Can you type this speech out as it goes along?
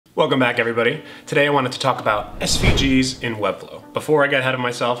Welcome back, everybody. Today I wanted to talk about SVGs in Webflow. Before I get ahead of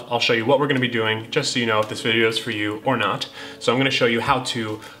myself, I'll show you what we're going to be doing just so you know if this video is for you or not. So I'm going to show you how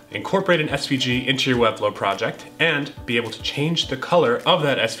to incorporate an SVG into your Webflow project and be able to change the color of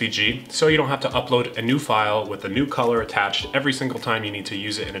that SVG so you don't have to upload a new file with a new color attached every single time you need to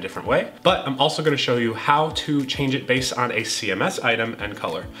use it in a different way. But I'm also going to show you how to change it based on a CMS item and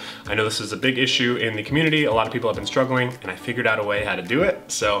color. I know this is a big issue in the community. A lot of people have been struggling and I figured out a way how to do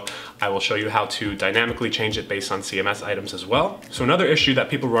it. So I will show you how to dynamically change it based on CMS items as well. So another issue that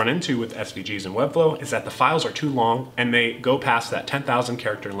people run into with SVGs in Webflow is that the files are too long and they go past that 10,000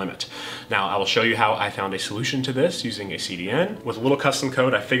 character limit. Now I will show you how I found a solution to this using a CDN. With a little custom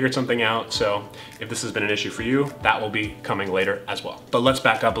code, I figured something out. So if this has been an issue for you, that will be coming later as well. But let's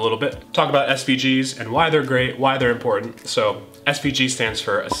back up a little bit, talk about SVGs and why they're great, why they're important. So SVG stands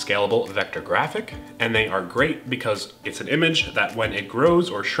for a scalable vector graphic, and they are great because it's an image that when it grows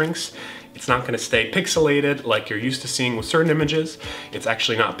or shrinks, it's not going to stay pixelated like you're used to seeing with certain images. It's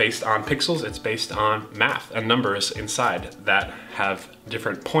actually not based on pixels, it's based on math and numbers inside that have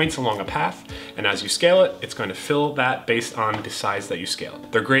different points along a path, and as you scale it, it's going to fill that based on the size that you scale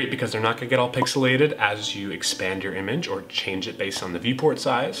it. They're great because they're not going to get all pixelated as you expand your image or change it based on the viewport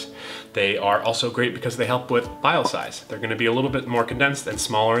size. They are also great because they help with file size. They're going to be a little bit more condensed and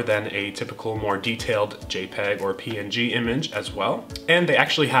smaller than a typical more detailed JPEG or PNG image as well. And they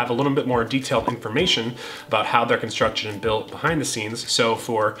actually have a little bit more detailed information about how they're constructed and built behind the scenes. So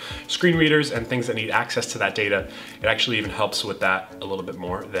for screen readers and things that need access to that data, it actually even helps with that a little bit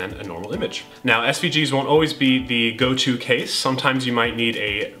more than a normal image. Now, SVGs won't always be the go-to case. Sometimes you might need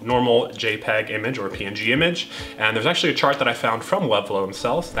a normal JPEG image or PNG image. And there's actually a chart that I found from Webflow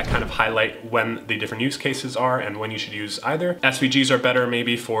themselves that kind of highlight when the different use cases are and when you should use either. SVGs are better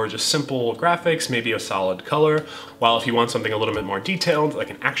maybe for just simple graphics, maybe a solid color, while if you want something a little bit more detailed, like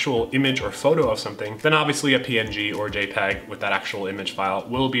an actual image or photo of something, then obviously a PNG or JPEG with that actual image file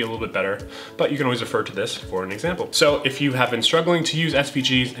will be a little bit better, but you can always refer to this for an example. So if you have been struggling to use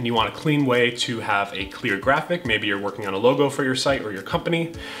SVGs and you want a clean way to have a clear graphic, maybe you're working on a logo for your site or your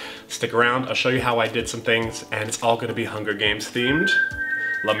company, stick around. I'll show you how I did some things, and it's all gonna be Hunger Games themed.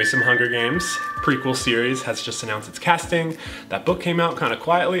 Love me some Hunger Games. Prequel series has just announced its casting. That book came out kind of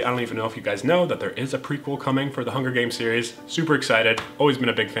quietly. I don't even know if you guys know that there is a prequel coming for the Hunger Games series. Super excited, always been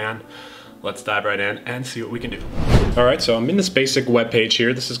a big fan. Let's dive right in and see what we can do. All right, so I'm in this basic web page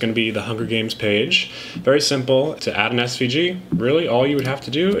here. This is gonna be the Hunger Games page. Very simple. To add an SVG, really all you would have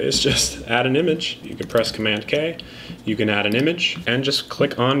to do is just add an image. You can press Command K, you can add an image and just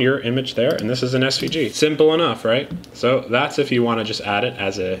click on your image there, and this is an SVG. Simple enough, right? So that's if you wanna just add it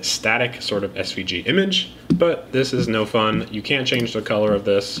as a static sort of SVG image, but this is no fun. You can't change the color of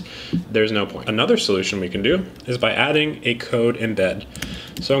this. There's no point. Another solution we can do is by adding a code embed.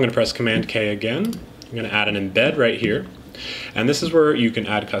 So I'm gonna press Command K again. I'm gonna add an embed right here. And this is where you can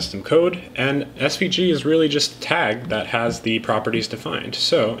add custom code, and SVG is really just a tag that has the properties defined.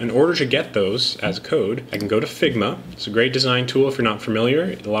 So in order to get those as code, I can go to Figma. It's a great design tool if you're not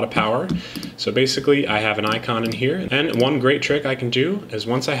familiar, a lot of power. So basically I have an icon in here, and one great trick I can do is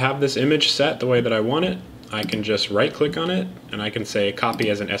once I have this image set the way that I want it, I can just right click on it and I can say copy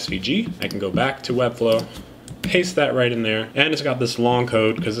as an SVG. I can go back to Webflow, paste that right in there, and it's got this long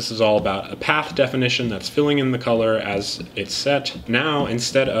code because this is all about a path definition that's filling in the color as it's set. Now,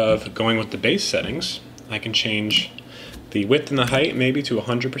 instead of going with the base settings, I can change the width and the height maybe to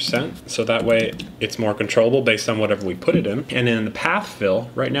 100%, so that way it's more controllable based on whatever we put it in. And in the path fill,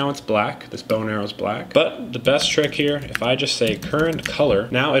 right now it's black, this bow and arrow is black, but the best trick here, if I just say current color,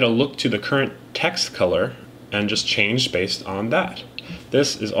 now it'll look to the current text color and just change based on that.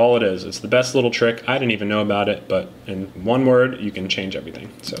 This is all it is. It's the best little trick. I didn't even know about it, but in one word, you can change everything.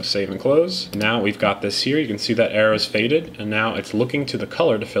 So save and close. Now we've got this here. You can see that arrow is faded, and now it's looking to the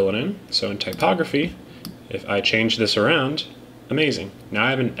color to fill it in. So in typography, if I change this around, amazing. Now I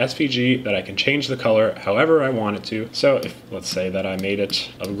have an SVG that I can change the color however I want it to. So if, let's say that I made it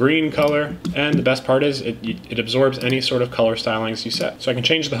a green color, and the best part is it absorbs any sort of color stylings you set. So I can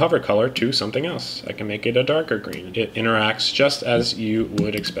change the hover color to something else. I can make it a darker green. It interacts just as you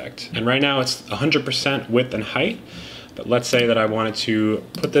would expect. And right now it's 100% width and height. But let's say that I wanted to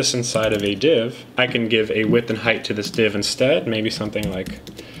put this inside of a div. I can give a width and height to this div instead, maybe something like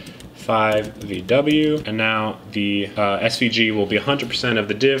 5VW, and now the SVG will be 100% of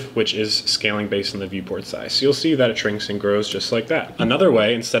the div, which is scaling based on the viewport size. So you'll see that it shrinks and grows just like that. Another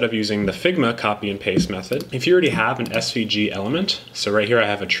way, instead of using the Figma copy and paste method, if you already have an SVG element, so right here I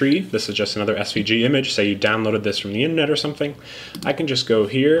have a tree, this is just another SVG image, say you downloaded this from the internet or something, I can just go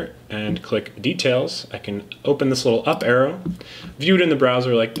here and click details. I can open this little up arrow, view it in the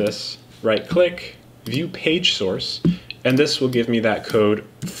browser like this, right click, view page source, and this will give me that code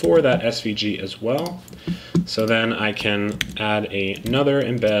for that SVG as well. So then I can add another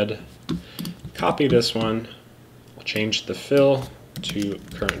embed, copy this one, I'll change the fill to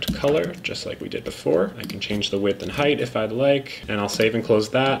current color, just like we did before. I can change the width and height if I'd like, and I'll save and close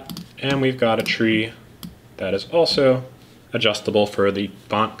that. And we've got a tree that is also adjustable for the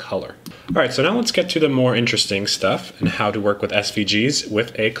font color. All right, so now let's get to the more interesting stuff and how to work with SVGs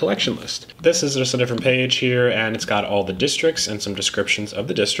with a collection list. This is just a different page here, and it's got all the districts and some descriptions of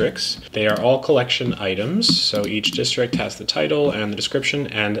the districts. They are all collection items, so each district has the title and the description,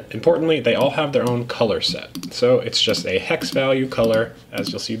 and importantly, they all have their own color set. So it's just a hex value color.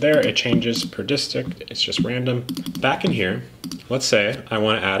 As you'll see there, it changes per district. It's just random. Back in here, let's say I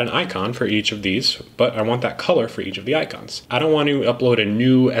want to add an icon for each of these, but I want that color for each of the icons. I don't want to upload a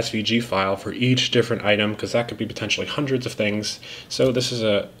new SVG file for each different item because that could be potentially hundreds of things. So this is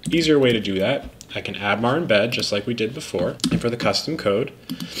an easier way to do that. I can add my embed just like we did before. And for the custom code,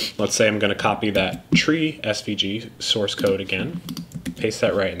 let's say I'm going to copy that tree SVG source code again, paste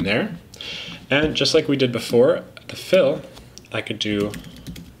that right in there. And just like we did before, the fill, I could do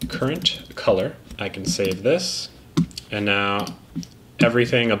current color. I can save this, and now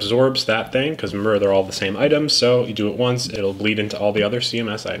everything absorbs that thing, because remember, they're all the same items, so you do it once, it'll bleed into all the other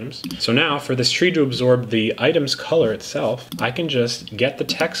CMS items. So now, for this tree to absorb the item's color itself, I can just get the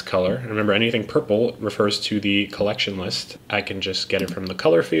text color. And remember, anything purple refers to the collection list. I can just get it from the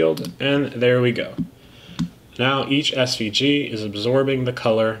color field, and there we go. Now each SVG is absorbing the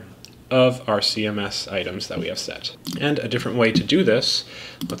color of our CMS items that we have set. And a different way to do this,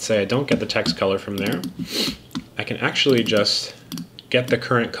 let's say I don't get the text color from there, I can actually just get the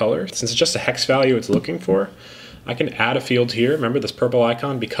current color. Since it's just a hex value it's looking for, I can add a field here. Remember this purple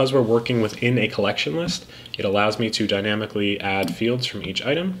icon, because we're working within a collection list, it allows me to dynamically add fields from each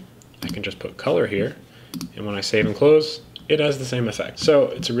item. I can just put color here, and when I save and close, it has the same effect. So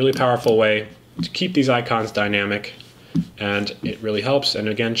it's a really powerful way to keep these icons dynamic, and it really helps. And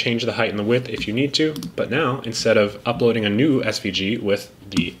again, change the height and the width if you need to. But now, instead of uploading a new SVG with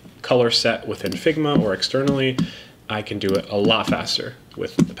the color set within Figma or externally, I can do it a lot faster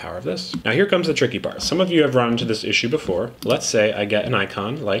with the power of this. Now here comes the tricky part. Some of you have run into this issue before. Let's say I get an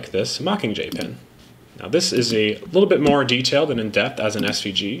icon like this Mockingjay pin. Now this is a little bit more detailed and in-depth as an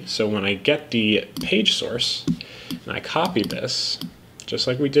SVG. So when I get the page source and I copy this, just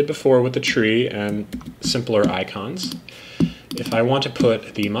like we did before with the tree and simpler icons, if I want to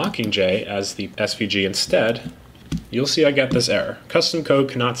put the Mockingjay as the SVG instead, you'll see I get this error. Custom code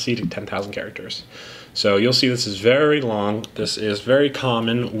cannot exceed 10,000 characters. So you'll see this is very long. This is very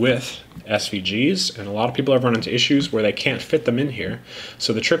common with SVGs, and a lot of people have run into issues where they can't fit them in here.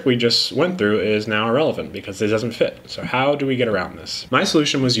 So the trick we just went through is now irrelevant because it doesn't fit. So how do we get around this? My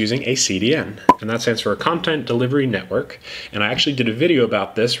solution was using a CDN, and that stands for a Content Delivery Network. And I actually did a video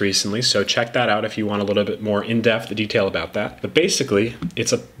about this recently, so check that out if you want a little bit more in-depth detail about that. But basically,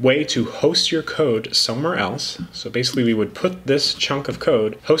 it's a way to host your code somewhere else. So basically, we would put this chunk of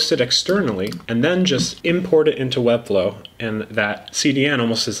code, host it externally, and then just import it into Webflow, and that CDN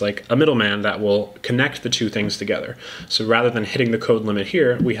almost is like a middleman that will connect the two things together. So rather than hitting the code limit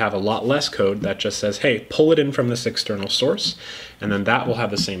here, we have a lot less code that just says, hey, pull it in from this external source, and then that will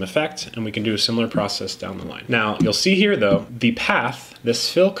have the same effect, and we can do a similar process down the line. Now, you'll see here though, the path,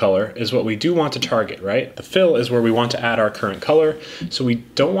 this fill color, is what we do want to target, right? The fill is where we want to add our current color, so we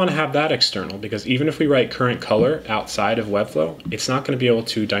don't want to have that external, because even if we write current color outside of Webflow, it's not going to be able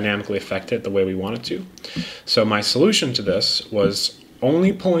to dynamically affect it the way we want it to. So my solution to this was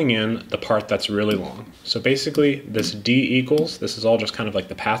only pulling in the part that's really long. So basically this D equals, this is all just kind of like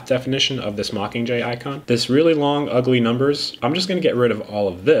the path definition of this Mockingjay icon. This really long, ugly numbers, I'm just gonna get rid of all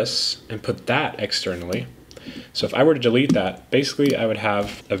of this and put that externally. So if I were to delete that, basically I would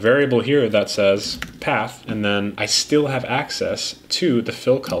have a variable here that says path, and then I still have access to the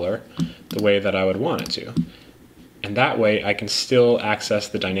fill color the way that I would want it to. And that way I can still access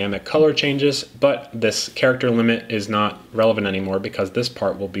the dynamic color changes, but this character limit is not relevant anymore because this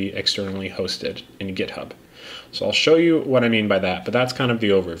part will be externally hosted in GitHub. So I'll show you what I mean by that, but that's kind of the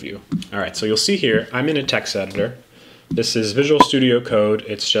overview. All right, so you'll see here, I'm in a text editor. This is Visual Studio Code.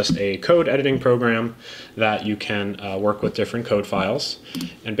 It's just a code editing program that you can work with different code files.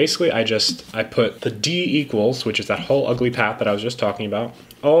 And basically I put the D equals, which is that whole ugly path that I was just talking about.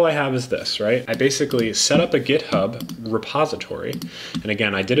 All I have is this, right? I basically set up a GitHub repository. And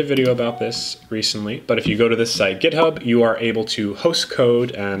again, I did a video about this recently, but if you go to this site, GitHub, you are able to host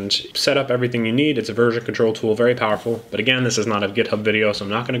code and set up everything you need. It's a version control tool, very powerful. But again, this is not a GitHub video, so I'm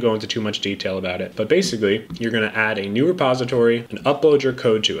not gonna go into too much detail about it. But basically, you're gonna add a new repository and upload your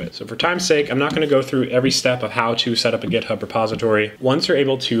code to it. So for time's sake, I'm not gonna go through every step of how to set up a GitHub repository. Once you're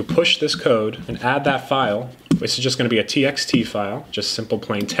able to push this code and add that file, this is just going to be a txt file, just simple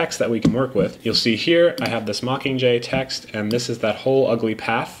plain text that we can work with. You'll see here I have this Mockingjay text, and this is that whole ugly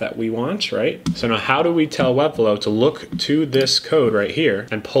path that we want, right? So now how do we tell Webflow to look to this code right here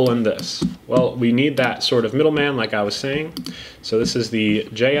and pull in this? Well, we need that sort of middleman like I was saying. So this is the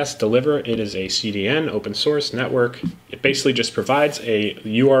JsDelivr. It is a CDN, open source network. It basically just provides a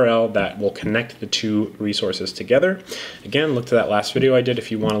URL that will connect the two resources together. Again, look to that last video I did if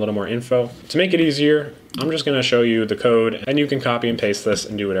you want a little more info. To make it easier, I'm just going to show you the code, and you can copy and paste this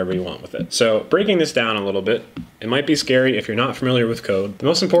and do whatever you want with it. So breaking this down a little bit, it might be scary if you're not familiar with code. The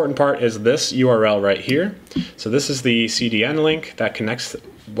most important part is this URL right here. So this is the CDN link that connects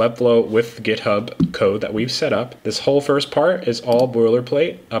Webflow with GitHub code that we've set up. This whole first part is all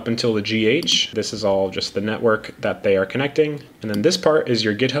boilerplate up until the GH. This is all just the network that they are connecting. And then this part is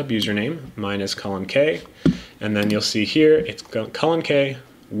your GitHub username. Mine is Cullen K. And then you'll see here, it's Cullen K,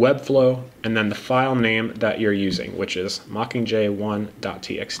 Webflow, and then the file name that you're using, which is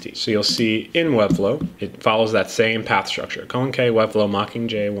mockingjay1.txt. So you'll see in Webflow, it follows that same path structure, Cullen K, Webflow,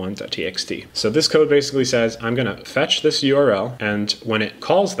 mockingjay1.txt. So this code basically says, I'm gonna fetch this URL, and when it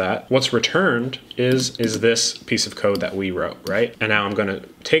calls that, what's returned is this piece of code that we wrote, right? And now I'm gonna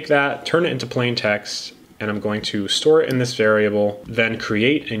take that, turn it into plain text, and I'm going to store it in this variable, then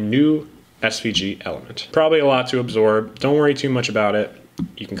create a new SVG element. Probably a lot to absorb. Don't worry too much about it.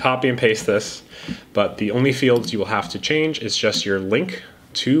 You can copy and paste this, but the only fields you will have to change is just your link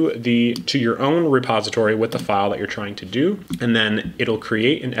to your own repository with the file that you're trying to do, and then it'll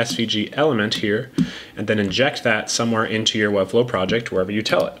create an SVG element here and then inject that somewhere into your Webflow project wherever you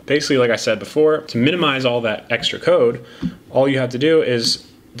tell it. Basically, like I said before, to minimize all that extra code, all you have to do is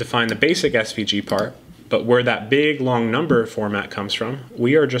define the basic SVG part, but where that big long number format comes from,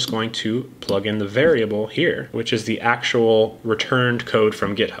 we are just going to plug in the variable here, which is the actual returned code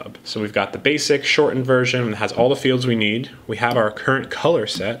from GitHub. So we've got the basic shortened version that has all the fields we need. We have our current color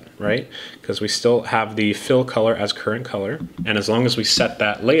set, right? Because we still have the fill color as current color. And as long as we set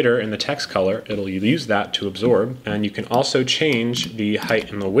that later in the text color, it'll use that to absorb. And you can also change the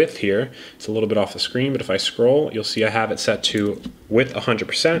height and the width here. It's a little bit off the screen, but if I scroll, you'll see I have it set to width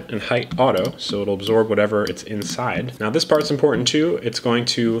 100% and height auto, so it'll absorb whatever it's inside. Now this part's important too. It's going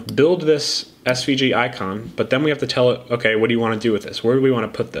to build this SVG icon, but then we have to tell it, okay, what do you want to do with this? Where do we want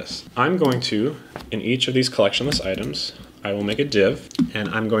to put this? I'm going to, in each of these collection list items, I will make a div, and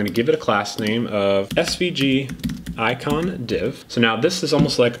I'm going to give it a class name of SVG icon div. So now this is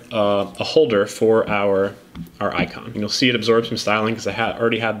almost like a holder for our icon. And you'll see it absorbs some styling because I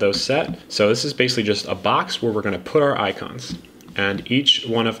already had those set. So this is basically just a box where we're going to put our icons. And each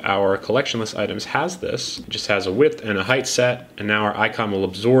one of our collection list items has this. It just has a width and a height set, and now our icon will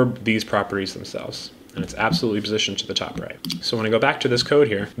absorb these properties themselves. And it's absolutely positioned to the top right. So when I go back to this code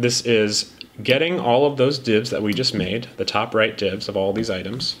here, this is getting all of those divs that we just made, the top right divs of all these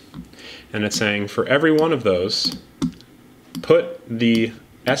items, and it's saying for every one of those, put the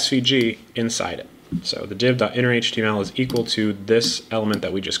SVG inside it. So the div.innerHTML is equal to this element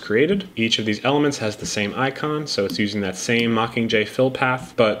that we just created. Each of these elements has the same icon, so it's using that same Mockingjay fill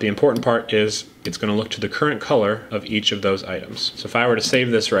path, but the important part is it's going to look to the current color of each of those items. So if I were to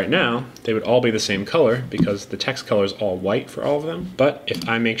save this right now, they would all be the same color because the text color is all white for all of them. But if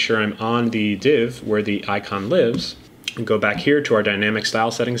I make sure I'm on the div where the icon lives, and go back here to our dynamic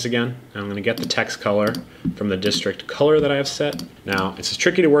style settings again, and I'm going to get the text color from the district color that I have set. Now, it's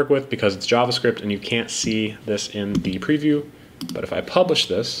tricky to work with because it's JavaScript and you can't see this in the preview, but if I publish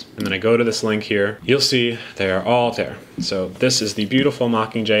this, and then I go to this link here, you'll see they are all there. So this is the beautiful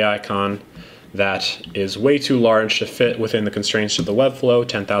Mockingjay icon that is way too large to fit within the constraints of the Webflow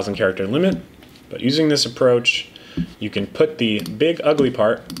 10,000 character limit, but using this approach, you can put the big ugly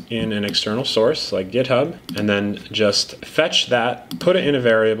part in an external source like GitHub, and then just fetch that, put it in a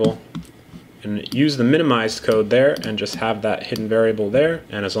variable, and use the minimized code there and just have that hidden variable there.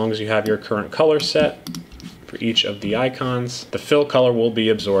 And as long as you have your current color set for each of the icons, the fill color will be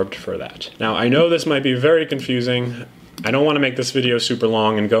absorbed for that. Now I know this might be very confusing. I don't want to make this video super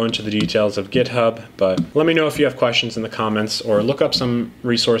long and go into the details of GitHub, but let me know if you have questions in the comments or look up some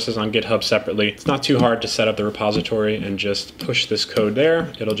resources on GitHub separately. It's not too hard to set up the repository and just push this code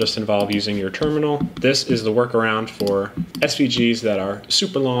there. It'll just involve using your terminal. This is the workaround for SVGs that are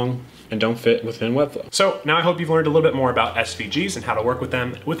super long and don't fit within Webflow. So now I hope you've learned a little bit more about SVGs and how to work with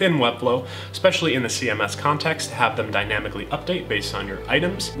them within Webflow, especially in the CMS context, to have them dynamically update based on your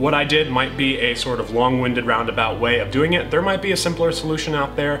items. What I did might be a sort of long-winded roundabout way of doing it. There might be a simpler solution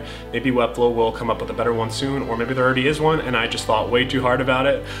out there. Maybe Webflow will come up with a better one soon, or maybe there already is one and I just thought way too hard about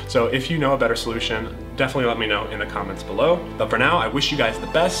it. So if you know a better solution, definitely let me know in the comments below. But for now, I wish you guys the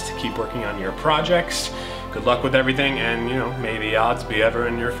best. Keep working on your projects. Good luck with everything, and may the odds be ever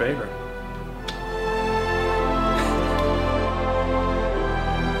in your favor.